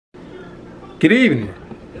Good evening.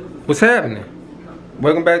 What's happening?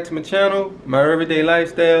 Welcome back to my channel, My Everyday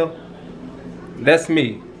Lifestyle. That's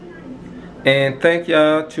me. And thank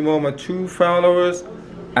y'all to all my true followers.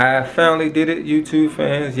 I finally did it, YouTube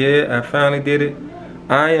fans. Yeah, I finally did it.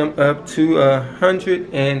 I am up to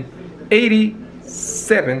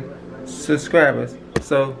 187 subscribers.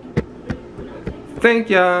 So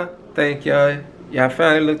thank y'all. Thank y'all. Y'all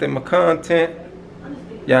finally looked at my content.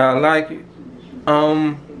 Y'all like it.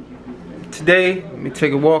 Today, let me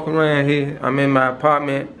take a walk around here. I'm in my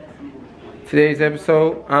apartment. Today's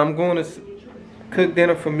episode, I'm going to cook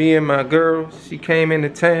dinner for me and my girl. She came into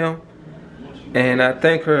town, and I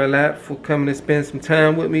thank her a lot for coming to spend some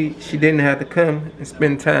time with me. She didn't have to come and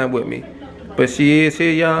spend time with me, but she is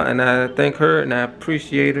here, y'all, and I thank her and I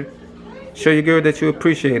appreciate her. Show your girl that you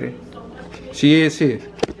appreciate her. She is here.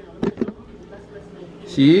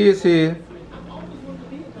 She is here.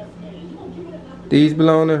 These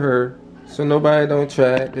belong to her. So nobody don't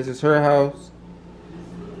try it. This is her house.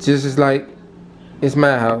 Just as like it's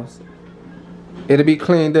my house. It'll be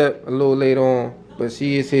cleaned up a little later on, but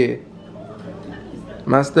she is here.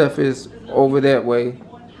 My stuff is over that way.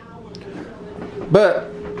 But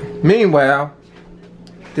meanwhile,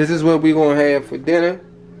 this is what we're gonna have for dinner.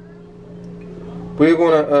 We're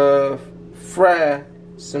gonna fry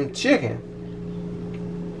some chicken.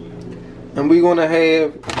 And we're gonna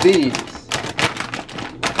have these.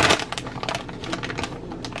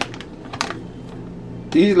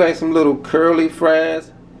 These like some little curly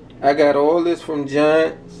fries. I got all this from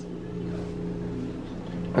Giants.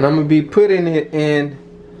 And I'm going to be putting it in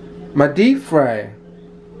my deep fryer.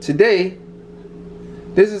 Today,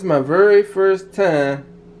 this is my very first time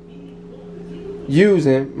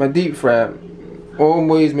using my deep fryer.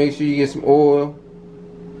 Always make sure you get some oil.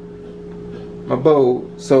 My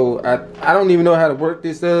bowl. So I don't even know how to work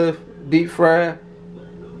this deep fryer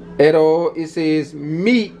at all. It says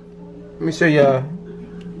meat. Let me show y'all.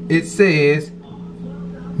 It says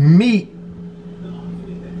meat,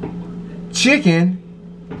 chicken,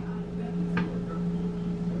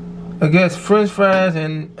 I guess french fries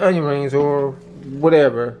and onion rings or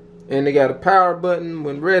whatever. And they got a power button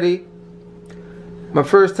when ready. My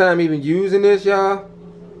first time even using this, y'all.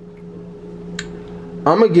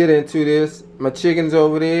 I'm gonna get into this. My chicken's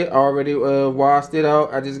over there. I already washed it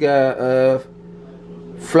out. I just got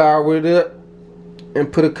floured it up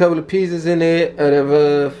and put a couple of pieces in there out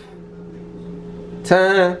of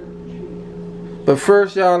thyme. But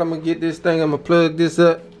first, y'all, I'm gonna get this thing. I'm gonna plug this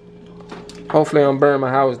up. Hopefully I don't burn my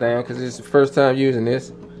house down because it's the first time using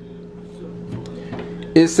this.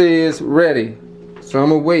 It says ready, so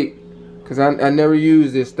I'm gonna wait because I never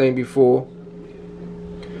used this thing before.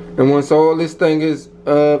 And once all this thing is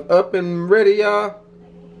up and ready, y'all,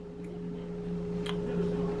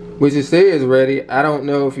 which it says ready, I don't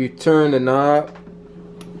know if you turn the knob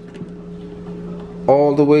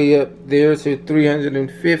all the way up there to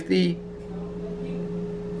 350.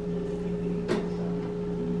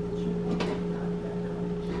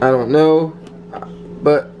 I don't know,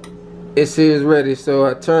 but it says ready, so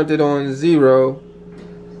I turned it on 0.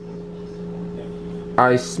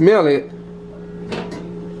 I smell it.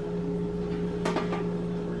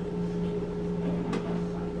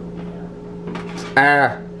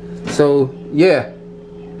 So yeah,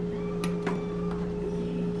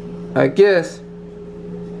 I guess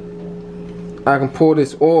I can pour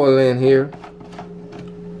this oil in here.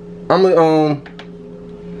 I'm gonna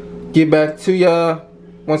get back to y'all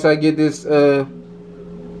once I get this oil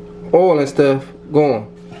and stuff going.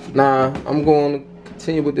 Now I'm going to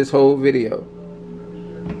continue with this whole video.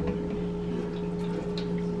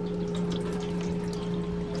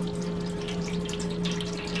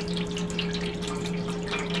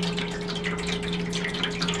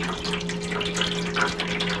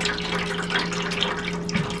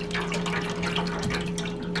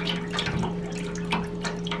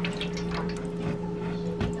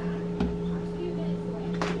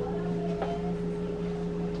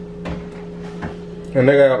 And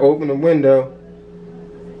I gotta open the window.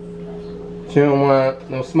 She don't want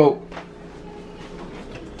no smoke.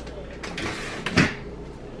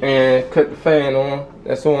 And cut the fan on.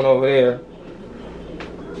 That's on over there.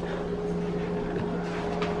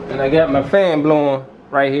 And I got my fan blowing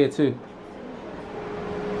right here too.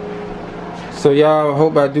 So y'all,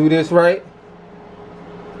 hope I do this right.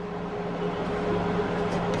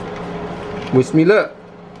 Wish me luck.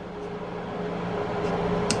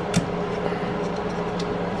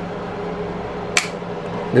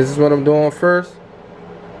 This is what I'm doing first.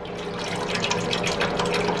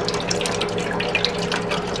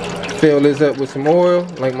 Fill this up with some oil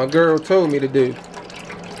like my girl told me to do.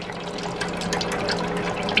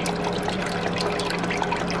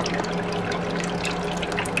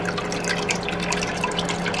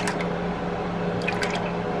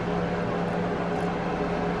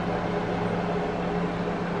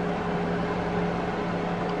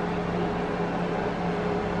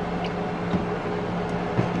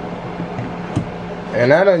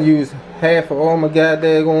 And I done used half of all my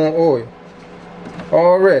goddamn oil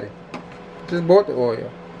already. Just bought the oil.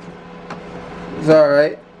 It's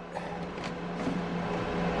alright.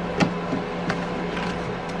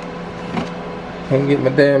 Can't get my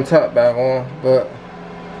damn top back on, but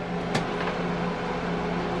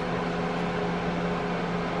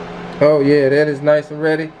oh yeah, that is nice and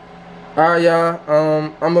ready. Alright y'all,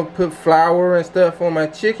 I'm gonna put flour and stuff on my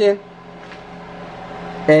chicken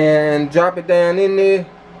and drop it down in there,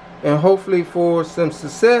 and hopefully for some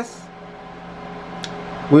success.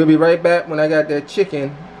 We'll be right back when I got that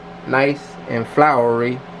chicken nice and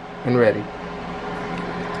floury and ready.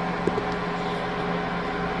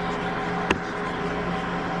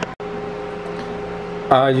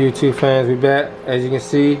 Alright YouTube fans, we back. As you can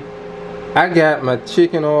see, I got my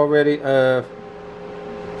chicken already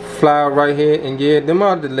flour right here, and yeah, them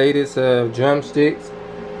are the latest drumsticks.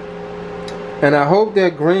 And I hope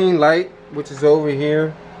that green light, which is over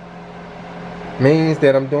here, means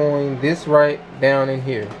that I'm doing this right down in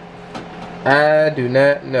here. I do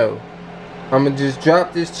not know. I'm gonna just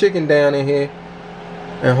drop this chicken down in here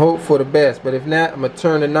and hope for the best, but if not, I'm gonna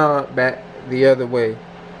turn the knob back the other way.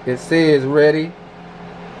 It says ready.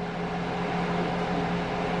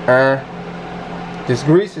 This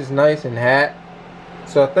grease is nice and hot,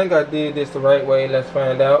 so I think I did this the right way. Let's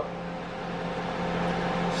find out.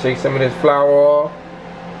 Shake some of this flour off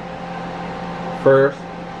first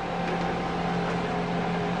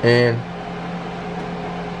and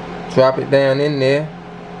drop it down in there.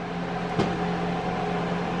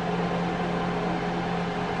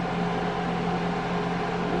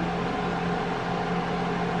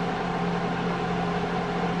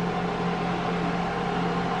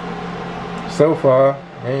 So far,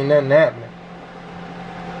 ain't nothing happening.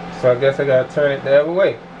 So I guess I gotta turn it the other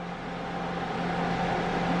way.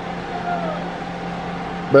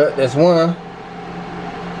 But that's one.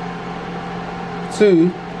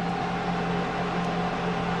 Two.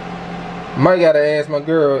 Might gotta ask my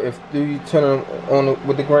girl if do you turn it on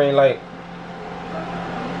with the green light.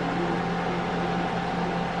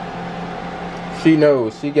 She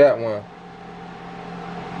knows. She got one.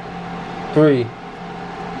 3.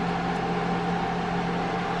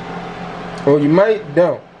 Or you might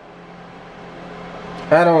don't.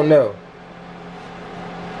 I don't know.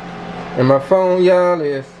 And my phone, y'all,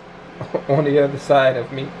 is on the other side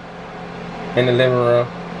of me in the living room.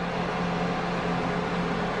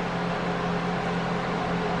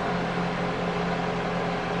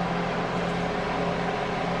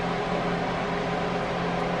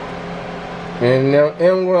 And now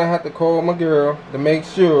I'm gonna have to call my girl to make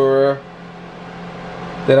sure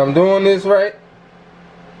that I'm doing this right.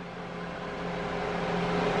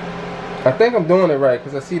 I think I'm doing it right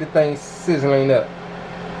because I see the thing sizzling up.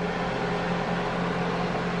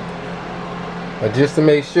 But just to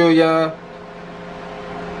make sure, y'all,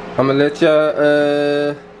 I'm gonna let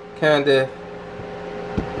y'all kinda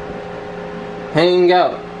hang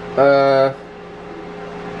out.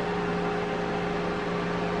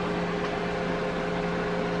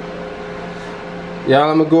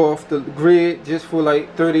 Y'all, I'm gonna go off the grid just for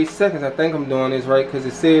like 30 seconds. I think I'm doing this right because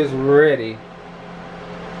it says ready.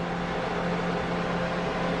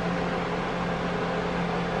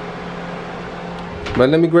 But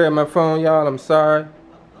let me grab my phone, y'all. I'm sorry.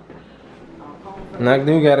 And I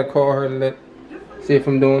do gotta call her to see if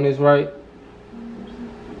I'm doing this right.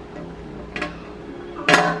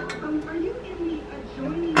 Are you in the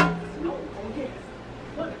adjoining suite? Oh, yes.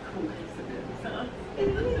 What a coincidence, huh?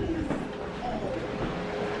 And look at this.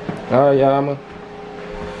 Alright, y'all. I'm gonna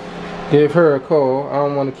give her a call. I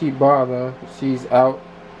don't want to keep bothering her. She's out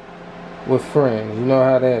with friends. You know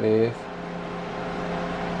how that is.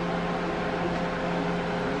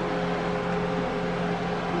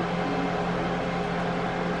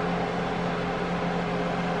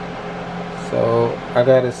 So I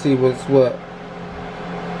gotta see what's what.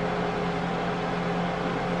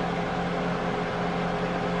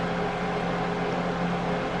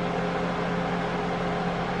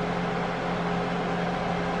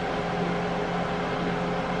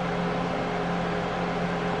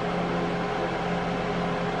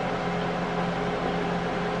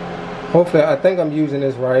 Hopefully, I think I'm using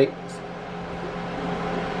this right.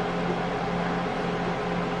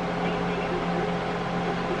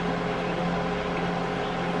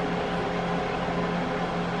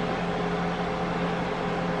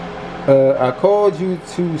 I called you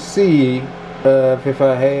to see if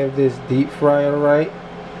I have this deep fryer right,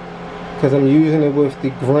 because I'm using it with the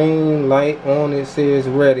green light on. It says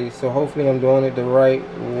ready, so hopefully I'm doing it the right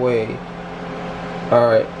way.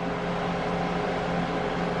 Alright.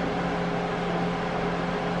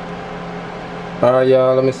 Alright,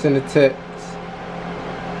 y'all, let me send a text.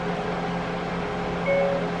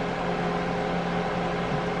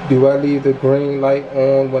 Do I leave the green light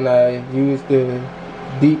on when I use the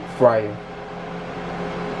deep fryer?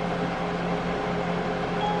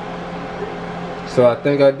 So I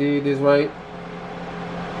think I did this right.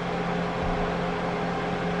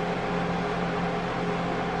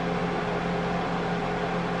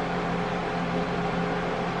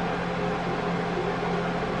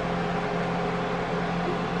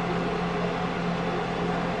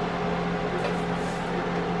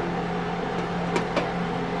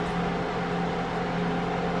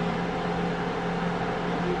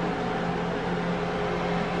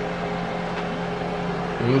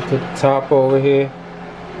 Let me put the top over here.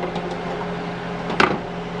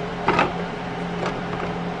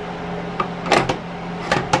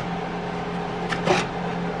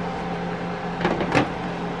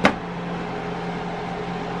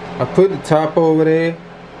 I put the top over there.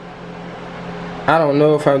 I don't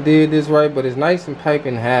know if I did this right, but it's nice and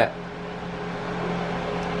piping hot.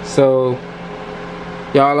 So,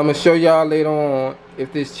 y'all, I'm gonna show y'all later on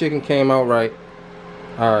if this chicken came out right.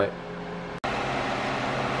 Alright.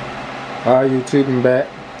 Alright, YouTube, I'm back.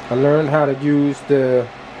 I learned how to use the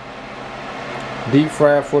deep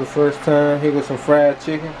fry for the first time. Here goes some fried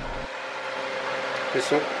chicken.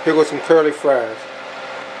 Here goes some curly fries.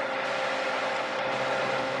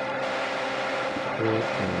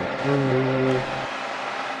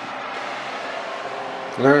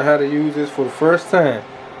 Learn how to use this for the first time.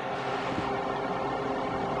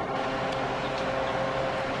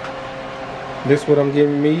 This is what I'm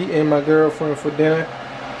giving me and my girlfriend for dinner.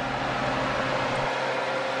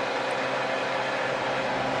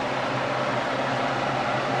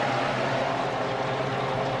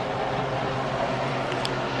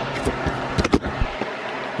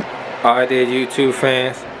 Alright there, YouTube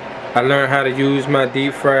fans. I learned how to use my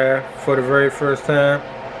deep fryer for the very first time.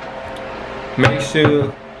 Make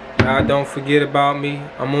sure y'all don't forget about me.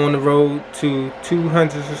 I'm on the road to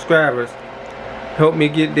 200 subscribers. Help me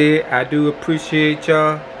get there. I do appreciate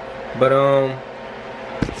y'all. But